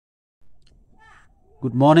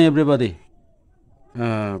Good morning, everybody.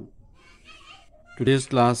 Uh, Today's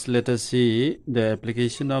class, let us see the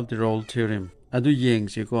application of the role theorem. Adu yeng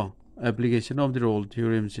si ko application of the role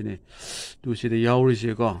theorem sini. Tu si the yauri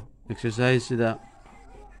si ko exercise si da.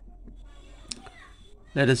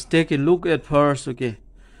 Let us take a look at first. Okay.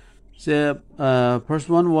 So first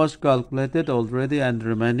one was calculated already and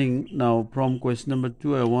remaining. Now from question number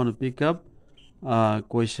 2, I want to pick up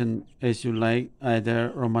question as you like,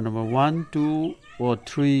 either Roman number 1, 2, or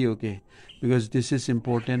 3. Okay, because this is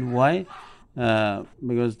important. Why?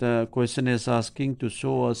 Because the question is asking to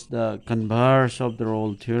show us the converse of the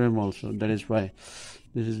role theorem also. That is why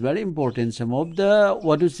this is very important. Some of the,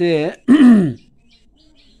 what to say,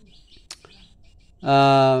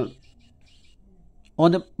 on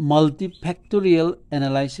a multifactorial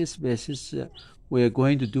analysis basis, we are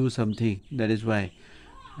going to do something. That is why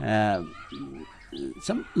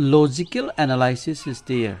some logical analysis is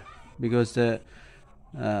there, because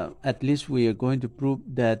at least we are going to prove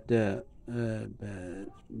that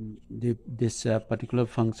this particular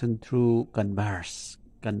function through converse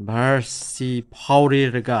see power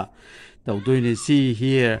rega. See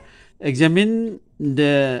here, examine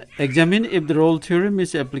if the role theorem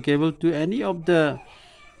is applicable to any of the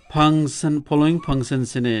following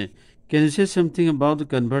functions in a. Can you say something about the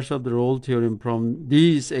converse of the role theorem from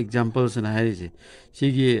these examples in Harisi?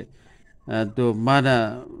 Sigi to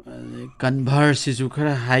mana converse is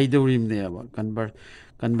ukara haidorim ne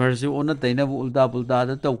converse ona taina ulta pulta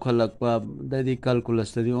da tawkhalakpa dadi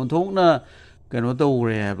calculus dadi onthokna kano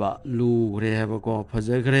tawre haba lu gre haba ko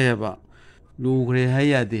phajagre haba lu gre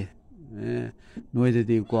hayade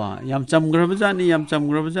noidadi ko yam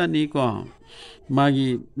chamgrabajani ko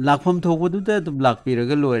magi lakpham thokbaduda dum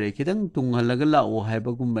lakpiraga loire khitang tunghalaga lao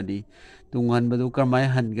haibagumani tunghanbadu karmai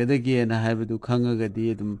hangedage na haibadu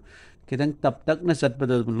khangagadi dum kitang tap na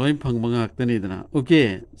satpada loim phangba ngaktani dana.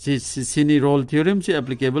 Okay, sini role theorem si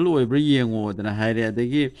applicable oibra yengo dana haire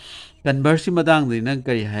adagi converse madang di nang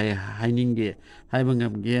kari haininge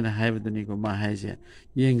haibangam na haibadani ko ma haise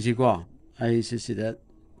yengsi ko ai sida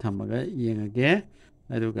thamaga yengage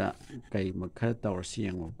aduga kai makha tawrsi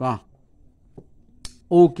yengo ko.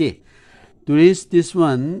 Okay, to reach this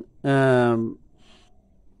one,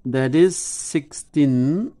 that is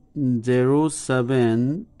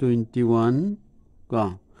 160721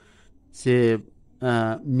 ko say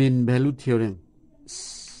mean value theorem.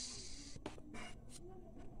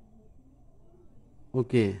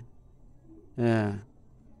 Okay,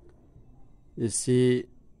 you see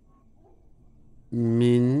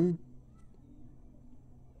mean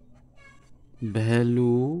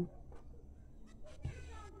value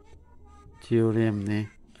theorem ne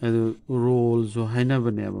adu role zo haina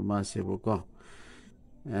bane aba ma se bo ko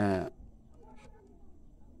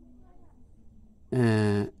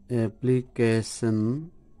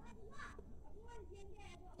application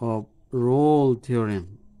of role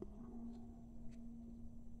theorem.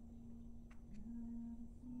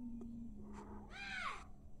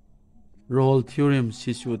 Role theorem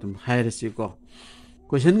sisu dum hairasi ko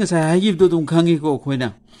question ga sa give do dum khangi ko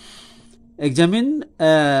khoina. Examine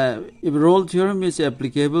if role theorem is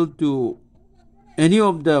applicable to any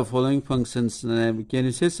of the following functions. Can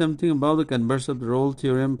you say something about the converse of the role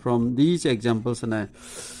theorem from these examples? And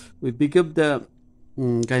we pick up the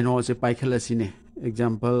kind of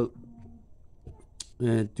example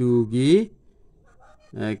to give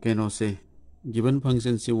can of say given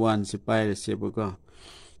function c1 c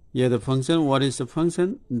yeah, the function, what is the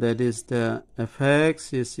function? That is the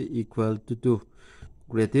fx is equal to 2.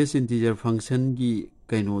 Greatest integer function gi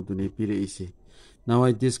kaino dune pire isi. Now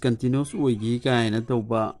I discontinuous gi kaina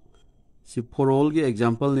toba si for all gi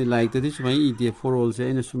example ni like this my ide for all se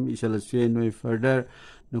in sum isalasu no further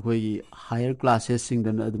no gi higher classes sing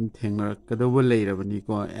dan adum thengar kadawa leirabani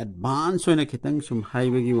ko advance oina khitang sum high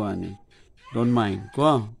bagi wani don't mind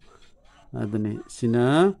ko aduni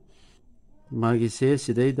sina magi se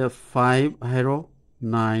sidai the 5 hero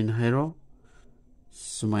 9 hero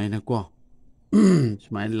sumaina ko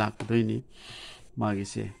smile lak doini magi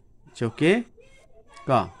se it's okay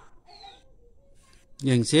ka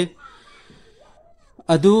yang se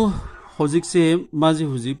adu hojik se maji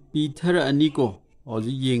hojik pithar ani ko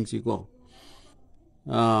hoji yeng si ko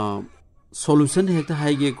solution hekta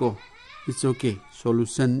haige ko it's okay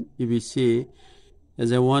solution if we say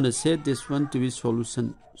as I want to set this one to be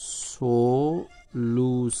solution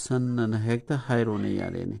and hekta hairo ne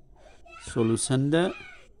yare ne solution da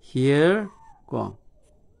here ko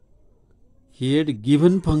here the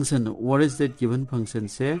given function, what is that given function?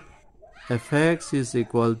 Say fx is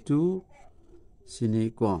equal to sini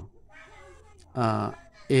ko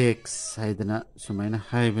x haidana sumaina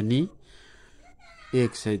haibani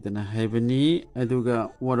x haidana haibani aduga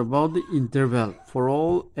what about the interval for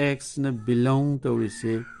all x na belong to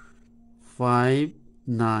receive 5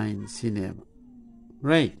 9 sinema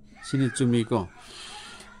right sini chumi ko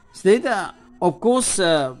state of course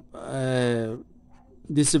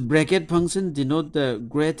this bracket function denote the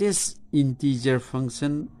greatest integer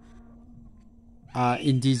function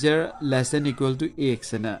integer less than equal to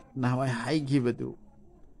x na now I high give it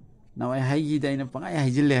now I high da pang I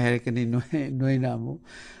hijile hai kani noi na mo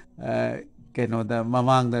kano da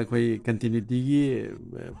mamang da koi continuity gi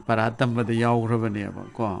paratam ba da yaw grabane ba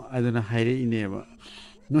ko aduna haire ine ba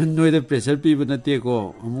noi da pressure pi ba na te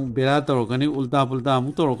ko amu bera tor kani ulta pulta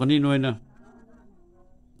amu tor kani noi na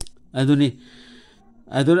aduni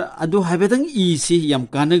adu habetang easy yam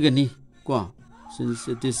kana gani ko since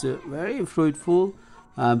it is very fruitful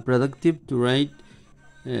and productive to write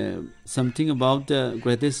something about the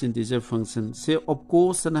greatest integer function. Say of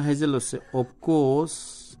course and hazelo say of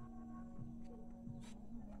course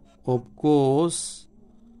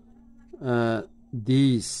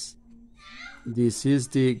this is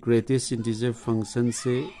the greatest integer function.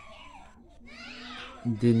 Say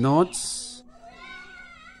denotes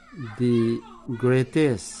the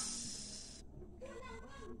greatest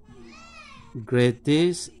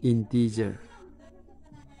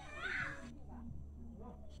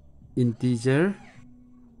integer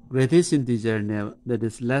greatest integer now that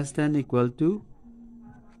is less than equal to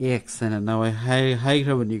x and now I high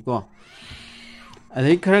rabani ko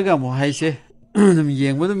adai kharaga mo hai se dum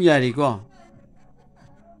yengba dum yari ko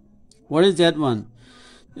what is that one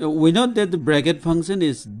we know that the bracket function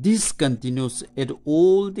is discontinuous at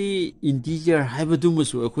all the integer haibadu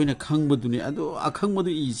musu akoina khangbadu ni ado akhangmadu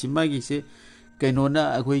I si magi se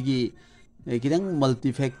kainona akoi gi kidang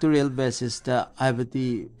multifactorial basis ta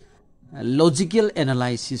abati logical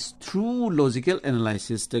analysis through logical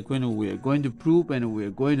analysis that when we are going to prove and we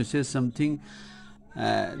are going to say something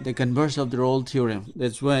the converse of the role theorem.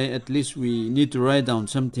 That's why at least we need to write down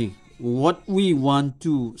something what we want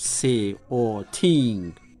to say or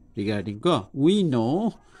think regarding go we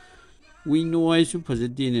know I should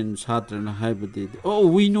positive in satrana hybrid oh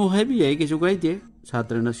we know heavy I guess okay there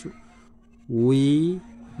satrana su we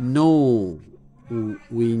know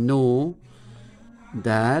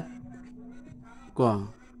that go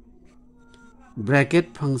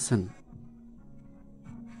bracket function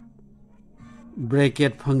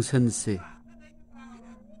say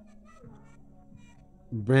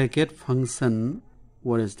bracket function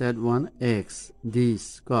what is that one x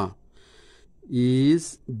this go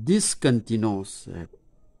is discontinuous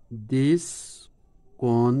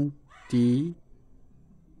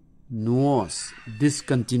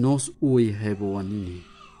we have one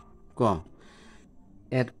go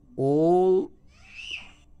at all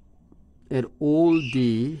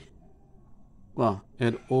the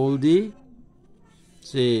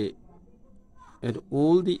say at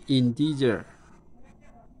all the integer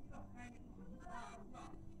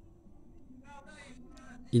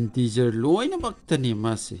loina baktani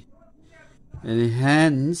masi and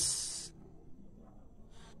hence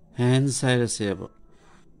I say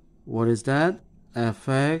what is that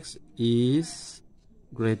fx is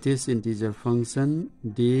greatest integer function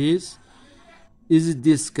this is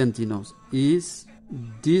discontinuous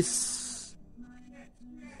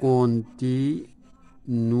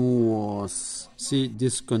see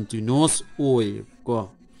discontinuous way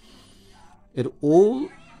go at all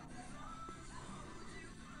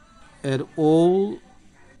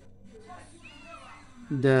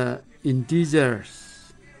the integer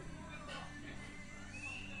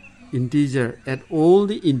at all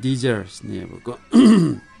the integers never go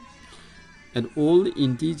at all the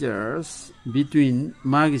integers between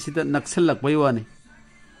magi sita naksalak bai wani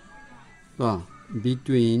go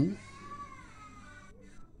between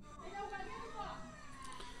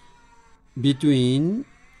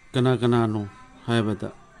kana no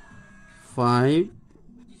haibata 5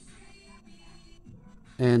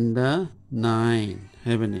 and 9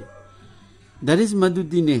 haibani that is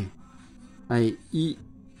madudine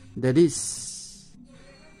that is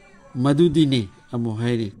madudine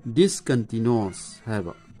amuhairi discontinuous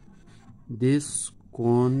haiba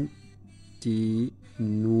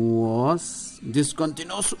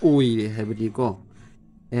discontinuous oi haibani go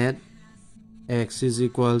at x is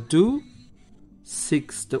equal to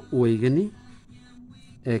 6 the oigani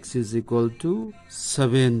x is equal to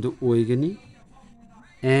 7 the oigani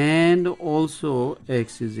and also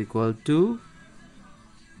x is equal to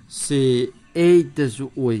say 8 the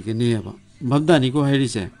su oigani ba mabdani ko hairi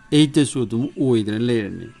se 8 the su dum oidra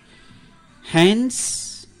lerani hence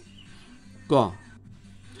go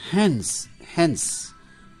hence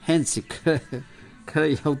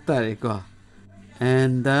khara yautare ko.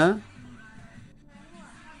 And the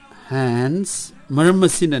hands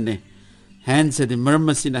maramasina ne. Hands adi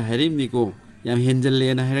maramasina harim ni ko. Yam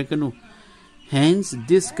henjale na harakanu. Hence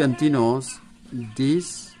discontinuous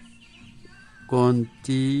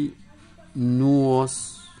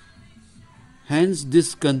hence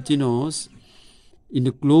discontinuous in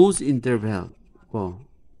the close interval. Oh,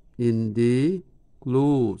 in the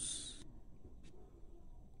close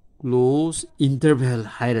interval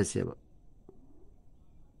hairaseba.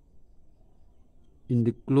 In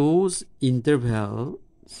the close interval,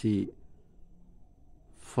 see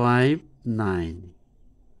 5, 9.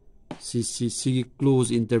 See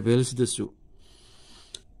close intervals the su.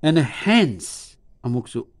 And hence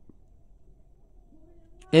amuksu.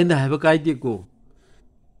 And I have a idea go.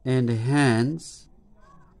 And hence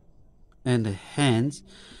continuous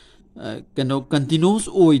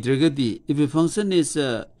oidragadi. If a function is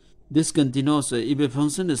discontinuous, if a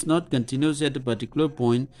function is not continuous at a particular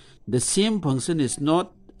point, the same function is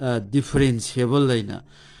not differentiable.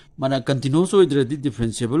 Mana continuous oidradi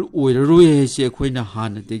differentiable oiraroi se akoina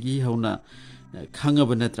hanadegi hauna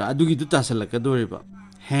khangaba natra adugi du tasalakadoriba.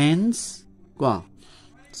 Hence ko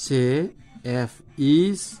say f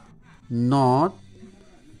is not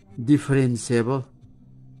differentiable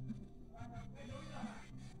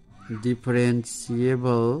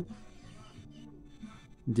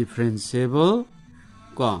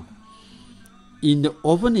ko in the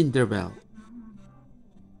open interval,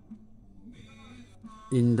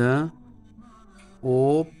 in the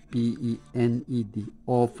OPENED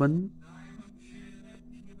open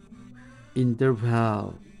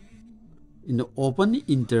interval, in the open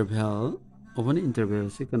interval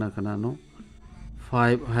se kana no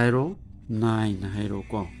 5 hairo 9 hairo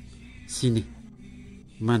ko sini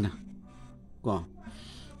mana ko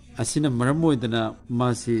asina maram oidana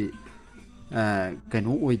masi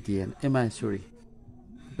kanu oidian am I sorry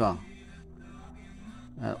ko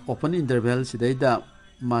open interval sidaida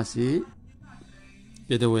masi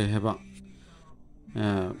kedawe heba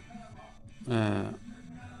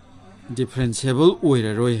differentiable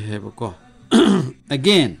oiraroi heba ko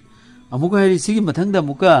again amuka hari sigi mathangda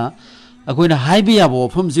amuka akoina haibi yabo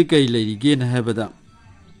pham si kai leirige na habada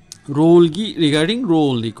role gi regarding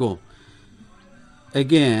role ni ko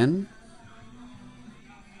again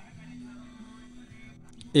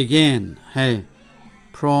hey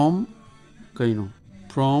from kaino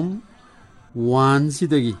from 1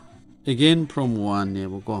 sidagi again from 1 ne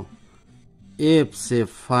ko f se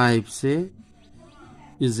 5 se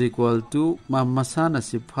is equal to masana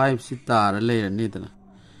se 5 se tar layer ni dana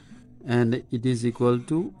and it is equal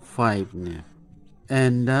to 5 ne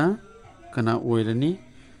and kana oirani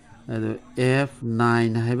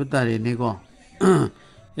f9 haibutare ne ko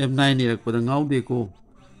f9 ni rakpada ngaude ko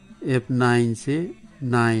f9 se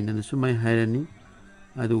 9 and sumai hairani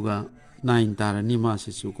aduga 9 tarani ma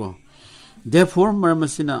se su ko therefore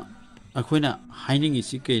marmasina akoina haining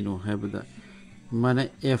isi kaino haibada mana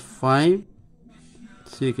f5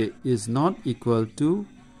 is not equal to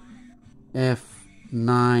f9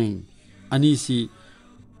 anisi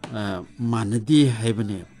manadi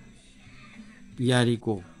haibane yari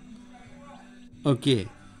ko okay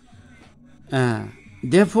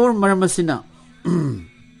therefore marmasina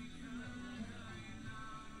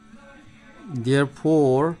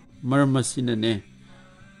therefore marmasina ne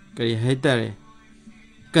kari haitare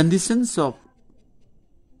conditions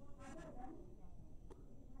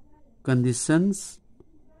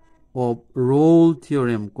of role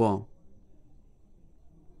theorem ko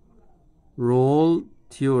role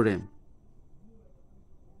theorem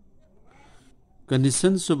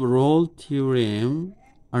conditions of role theorem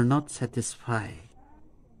are not satisfied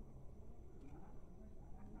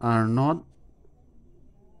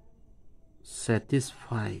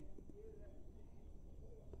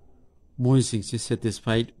moising si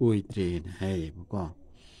satisfied oidre hai ko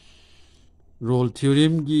role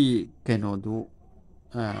theorem gi kano du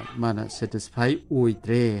mana satisfy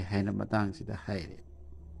oidre hai na matang sida hai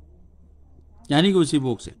yani go si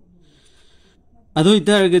box se ado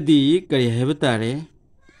itargadi kari haibutare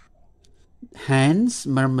hence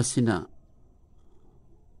marmasina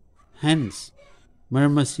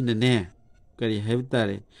ne kari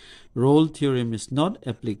haibutare role theorem is not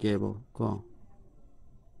applicable ko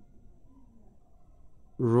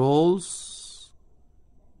Rolle's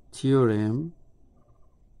theorem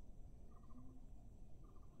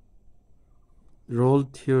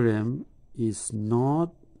is not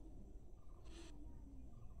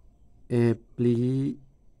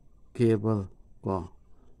applicable ko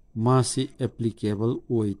masi applicable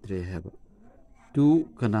oitre have to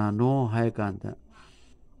kanano hai kanta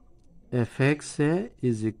fx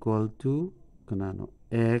is equal to kanano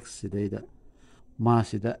x sidaida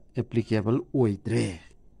masida applicable oidre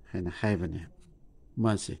haina haibane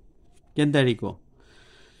masi kendari ko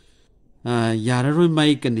yararoi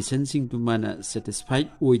mai condition sing tu mana satisfied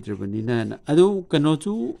oidrebani na adu kano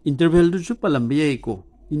chu interval du chu palambe yai ko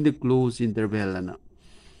in the closed interval ana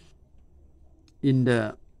in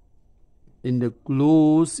the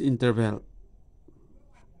closed interval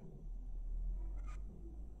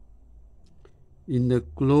in the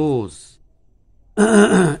closed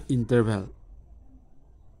interval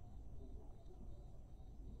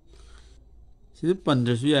sidu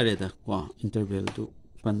pandrasu yare da kwa interval tu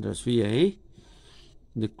pandrasu yai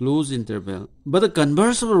the closed interval but the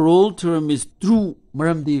converse of a role theorem is true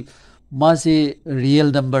maramdi mase real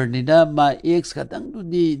number ni da ma x khatang tu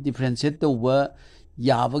di differentiate to wa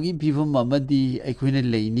yabagi phifam amadi aikoina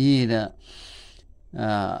leini na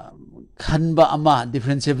khanba ama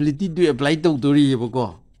differentiability to apply to dori bako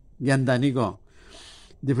yandani ko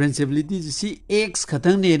differentiability si x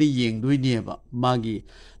khatang ne ri yeng doi ne ba magi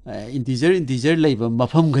integer leiba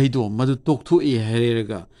mafam gai do madu tok thu e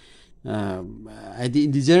herega adi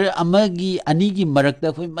integer amagi anigi marakta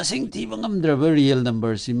khoi masing thi bangamdraba real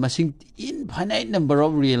number si masing infinite number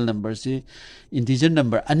of real number si integer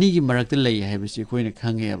number anigi marakta lei haibisi khoina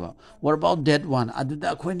khange ba what about that one aduda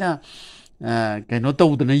khoina kaino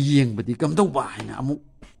tawdana yengbadi kam taw ba haina amuk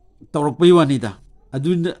tawrak pai wani da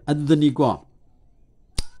adudani ko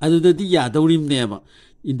adudadi ya dawrim ne ba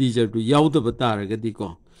integer du yawda ba taragadi ko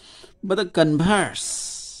but the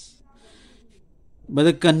converse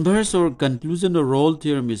or conclusion of role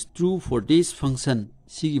theorem is true for this function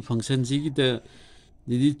sigi function sigi the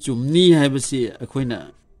didi chumni haibasi akoina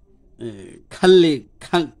khalle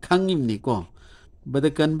khangim ni ko but the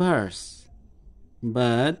converse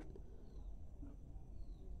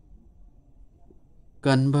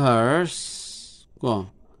ko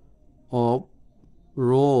of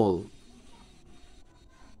role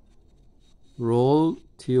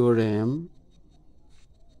theorem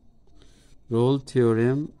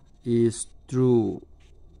is true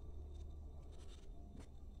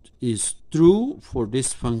for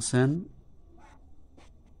this function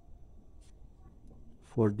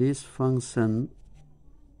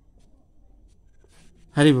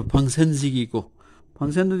hariba function sigi ko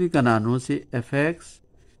function du kanano se fx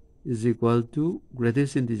is equal to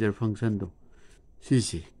greatest integer function do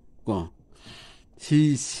si ko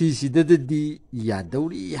si da di ya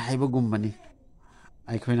dawri haiba gumbani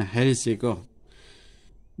ai khoina harise ko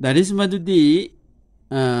that is madudi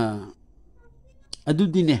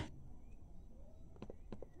adudi ne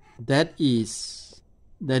that is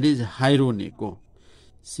ironic ko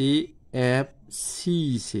c f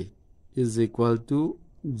c is equal to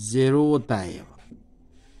 0 type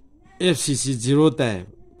fcc 0 type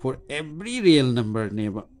for every real number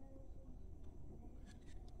neighbor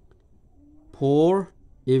for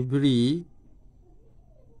every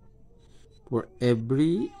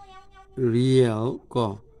real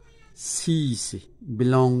ko c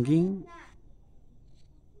belonging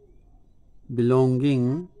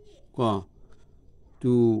ko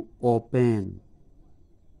to open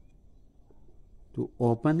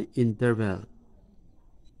interval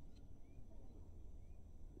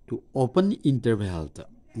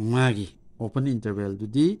magi open interval to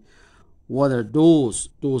the what are those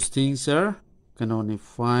things are can only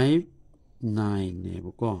 5 9 ne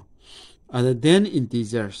ko other than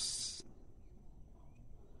integers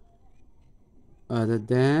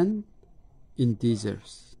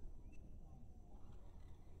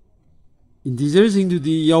into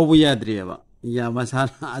the yawu yadreba ya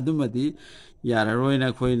masala adumadi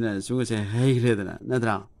yararoina khoina sungase haigredana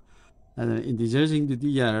nadra integers into the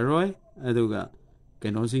yararoi aduga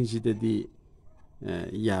kano sing sitadi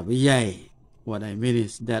yai what I mean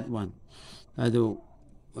is that one adu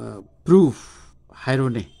proof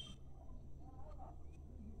hairone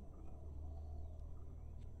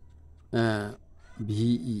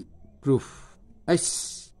be proof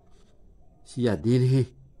s siya din he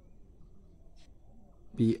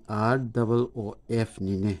PROOF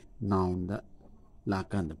nine noun da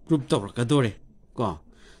lakan proof to kadore ko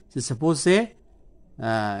so suppose say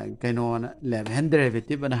kaino left hand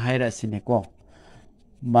derivative and haira sine ko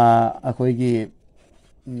ma akoi gi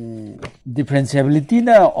differentiability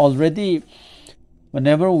na already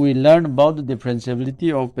whenever we learn about the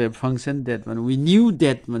differentiability of a function that when we knew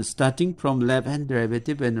that when starting from left hand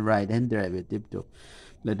derivative and right hand derivative to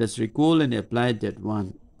let us recall and apply that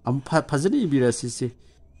one fazani ibirasisi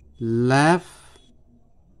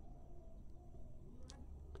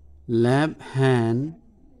left hand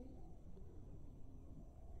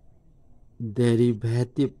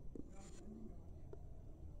derivative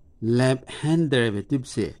left hand derivative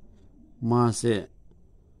se ma se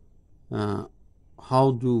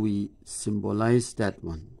how do we symbolize that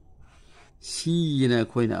one C na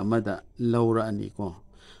akoina amada laura ani ko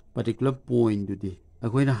particular point du di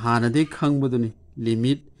akoina hana de khangbu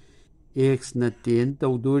limit x na 10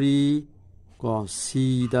 tawduri ko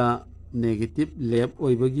c da negative left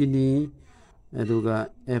oibagi ni aduga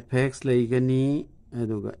fx leigani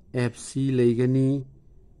aduga fc leigani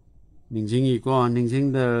ningjingi ko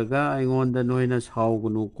ningjingdaga aingonda noina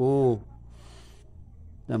saugunu ko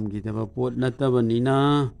tamgidaba pot natabanina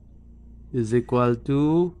is equal to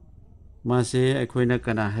mase akoina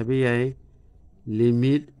kana habi ai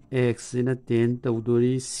limit x ina 10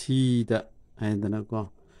 tawduri c da aindana ko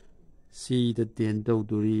c da 10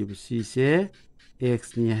 tawduri c se x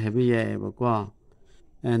ni habi ai ba ko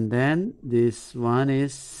and then this one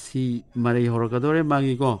is c mari horakadore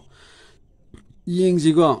magi ko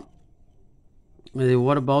yingji ko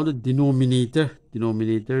what about the denominator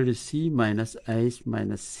denominator is c minus h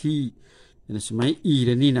minus c and sumai e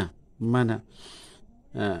ranina mana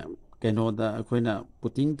keno da akoina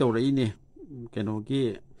putting tawrai ne keno ki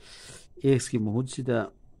x ki mahut sida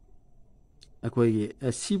akoi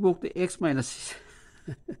gi c bok the x minus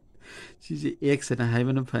c c x na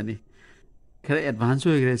haibana phani khara advance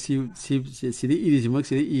hoy gre c di iri simak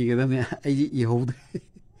c di ga ne ai ji i hod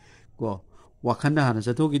ko wakhanda hana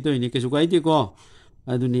cha thoki to ni kesu gai de ko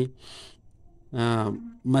aduni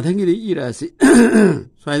madhangi ri ira si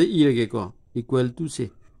swai de ira ge ko equal to se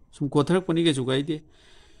sum ko tharak pani kesu gai de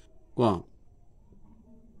ko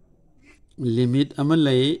limit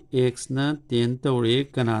amalai x na 10 tawre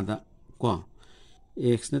kanada ko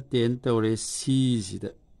x na 10 tawre c sida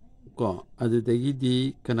ko adudagi di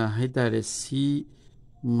kana haitare c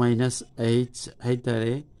minus h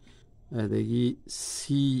haitare adagi c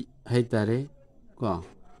haitare ko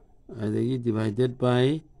adagi divided by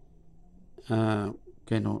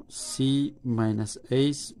kano c minus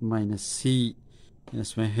h minus c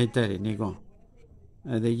nasma haitare ni ko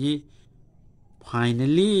adagi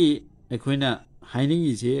finally akoina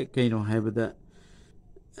hainingi se kaino haibada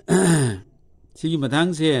sigi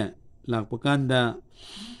mathang se lakpa kanda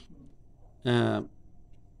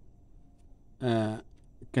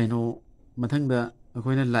kaino mathang da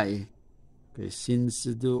akoina lai kai since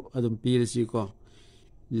do adum pirasi ko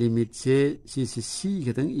limit se c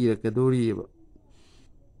khatang irakadori ba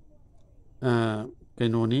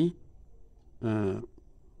kaino ni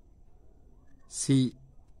c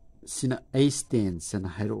sina h stands and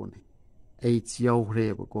hairone h yaw hre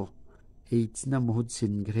ba ko h na mahut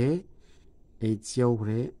sin gre h yaw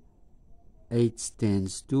hre h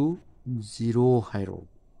tends to 0 hairo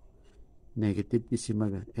negative ki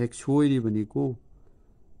simaga x hoiri bani ko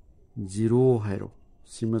 0 hairo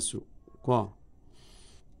simasu ko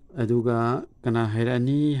aduga kana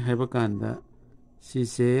hairani haiba kanda si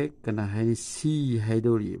se kana haini c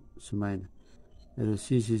haidori sumaina adu c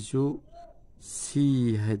su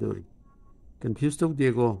c haidori confused tok de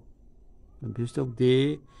ko confused tok de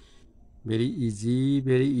very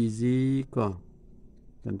easy ko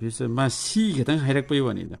confused ma c khatang hairak pai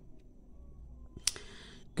wani da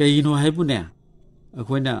kaino haibu ne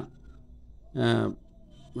akoina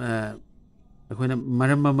akoina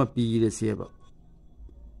maram ma pi re seba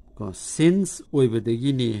ko since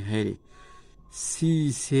oibadagi ni hairi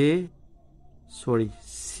c se sorry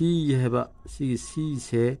c heba c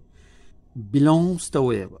se belongs to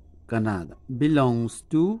weba kanada belongs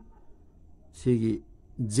to sigi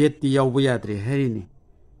z yaw yadre hairi ni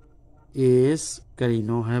is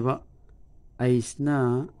karino heba aisna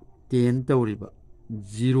 10 tawriba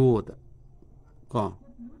 0 da ko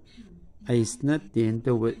aisna 10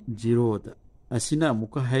 taw 0 da asina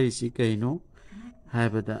muka hairi si kaino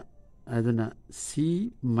haibada aduna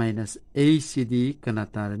c minus a cd kana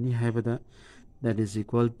tarani haibada that is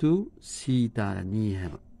equal to c tarani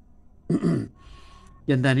haiba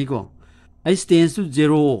yandani ko I stands to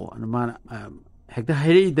 0 mana hekta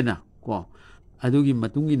hairi idana ko adugi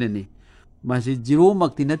matungi nani masi 0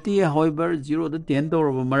 makti nati however 0 da 10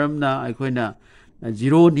 tawraba maramna aikoina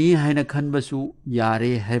 0 ni haina khanbasu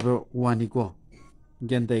yare haiba wani ko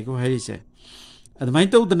gendai ko hairi se admai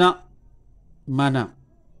tawdana mana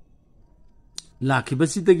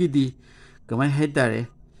lakibasi di kamai haitare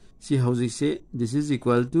si hauzik se this is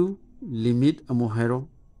equal to limit amo hairo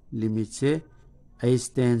limit se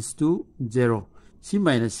h tends to 0 c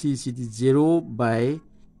minus c c 0 by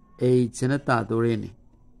h na ta dore ni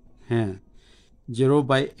 0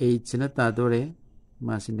 by h na ta dore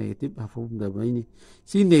masi negative hafum da baini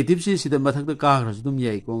si negative si sida mathak da ka khra dum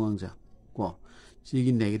yai ko ngangja ko si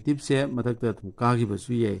gi negative se mathak da thum ka gi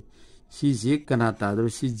basu yai si je kana ta dore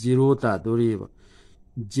si 0 ta dore ba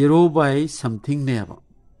 0 by something neba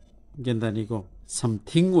gendani ko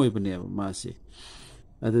something oibneba masi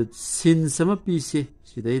adu since sama pise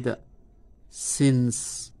sidaida since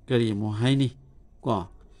kari mo haini ko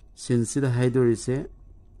since sida haidori se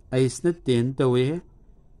aisna 10 tawe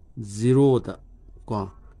 0 da ko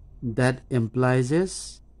that implies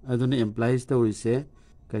aduna implies tawri se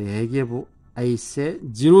kari hege bu aise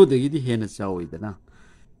 0 dagi di hena chawoidana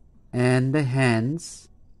and the hands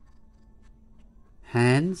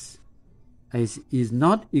is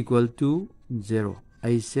not equal to 0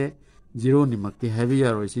 aise 0 ni makti heavy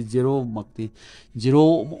yaro isi 0 makti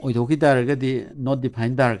 0 oidoki daragadi not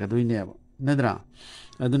defined darga doine nadra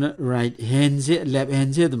aduna right hand se left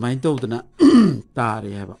hand se adumai tawdana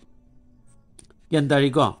tare haba yan dari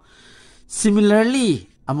ko similarly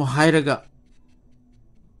amo hairaga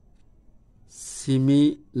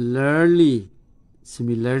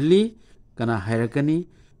similarly kana hairakani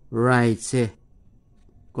right se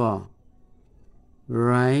ko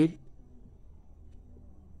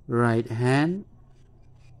right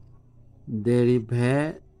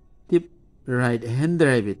hand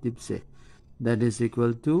derivative se that is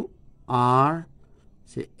equal to r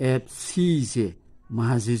se fc se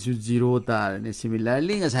mahasi su 0 tar ne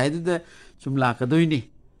similarly ngasai da sumla ka doini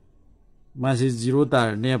mahasi 0 tar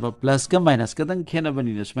ne ba plus ka minus ka dang khena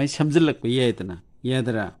bani ne smai samjilak pa yetana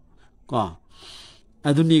yadara ko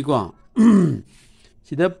aduni ko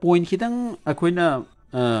sida point khidang akoina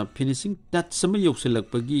finishing touch sama yokselak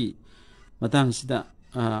pagi matang sida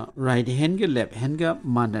right hand ga left hand ga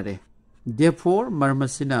manare therefore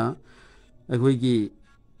marmasina akoigi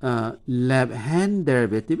left hand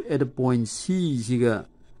derivative at the point c siga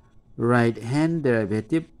right hand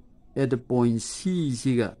derivative at the point c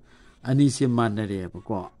siga ani se manare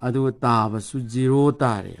ko adu ta ba su 0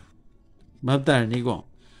 tare mabtar ni ko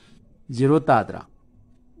 0 tadra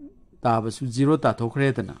ta ba su 0 ta thokre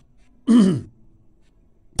tana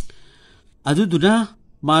adu duna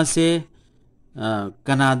ma se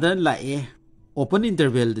Canada lae open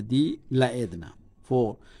interval di lae dana for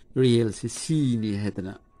real se c ni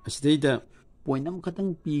hetana asida point am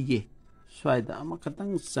katang pige swaida am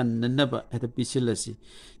katang sannaba eta pisilasi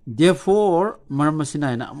therefore marmasina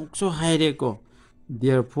na amuk so haire ko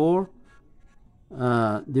therefore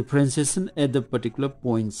differentiation at the particular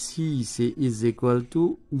point c se is equal to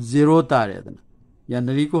 0 tare dana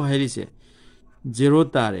yanari ko hairi se 0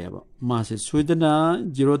 tare ba ma se suidana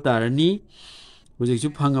 0 tarani hujik chu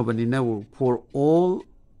phangabani na for all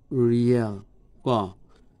real ko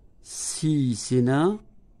c sina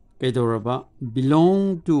kaidoraba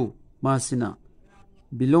belong to masina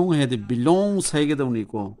belong had belong saigedawni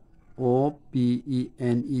ko o p e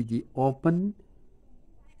n e d open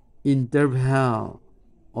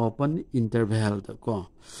interval da ko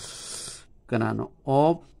kanano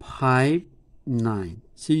of 5 9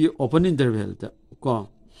 see open interval da ko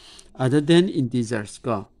other than integers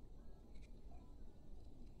ko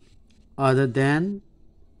other than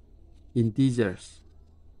integers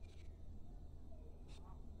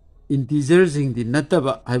in the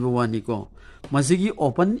nataba haibawani ko masigi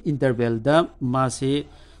open interval da mase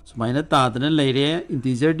sumaina tadana leire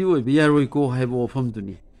integer di obi yaroi ko haibo ofam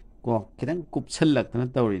duni ko kidang kupchallak na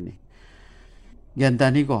tawrini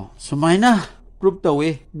gyantani ko sumaina proof tawe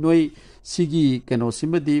noi sigi kano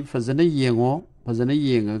simadi fazana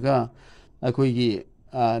yengaga akoigi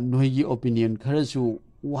noi gi opinion kharasu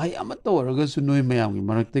wai ama tawraga su noi mayam gi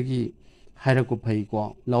maraktagi hairako phai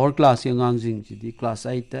ko lower class angang jing sidi class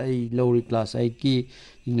 8 ai lower class 8 ki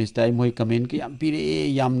english tai moi comment ki yam pire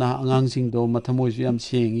yamna angang sing do mathamoi su yam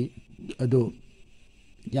sengi ado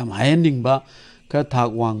yam handing ba ka thak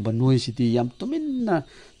wang ba noi sidi yam tuminna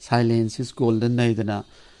silence is golden nai dana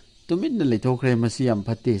tuminna leithokre masi yam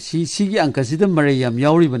phatte si gi angka sida mare yam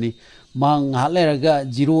yauri bani mang haleraga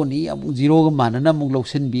 0 ni amu 0 ga manana mung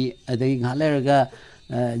loksen bi adai haleraga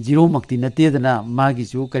 0 makti nate dana magi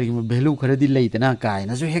su kari value kharadi leidana kai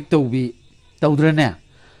na su hek tawbi tawdrane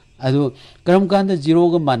adu karam kanda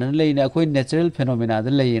 0 ga manan leina akoi natural phenomena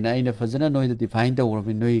da leina ina fazana noi da define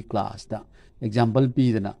tawrabi noi class da example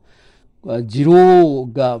pi dana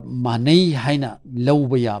 0 ga manai haina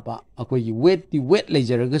lawba yaba akoi weight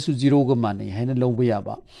leijaraga su 0 ga manai haina lawba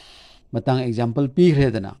yaba matang example pi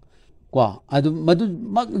hredana ko adu madu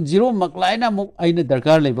mak 0 mak laina muk aina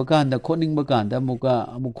darkar leba kanda khoning ba kanda muka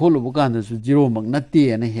amu kholu ba kanda su 0 mak natte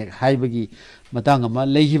na he haibagi matang ama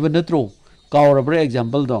leihiba natro kawra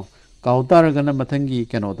example do kawtar gana mathangi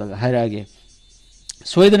kano da hairage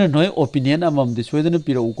soidana noi opinion amam di soidana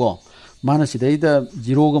pira uko mana sidai da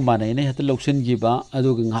 0 ga manai ne hata loksen gi ba adu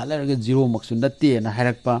ga nghala ga 0 mak su natte na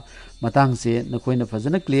hairakpa matang se na koina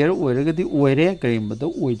fazana clear oiraga di oire karim ba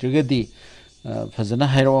do oitraga di ꯐꯖꯅ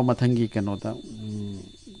ꯍꯥꯏꯔꯛꯑꯣ ꯃꯊꯪꯒꯤ ꯀꯩꯅꯣꯗ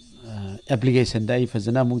application da I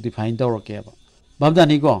fazana muk define tawrake ba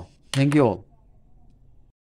babdani ko thank you all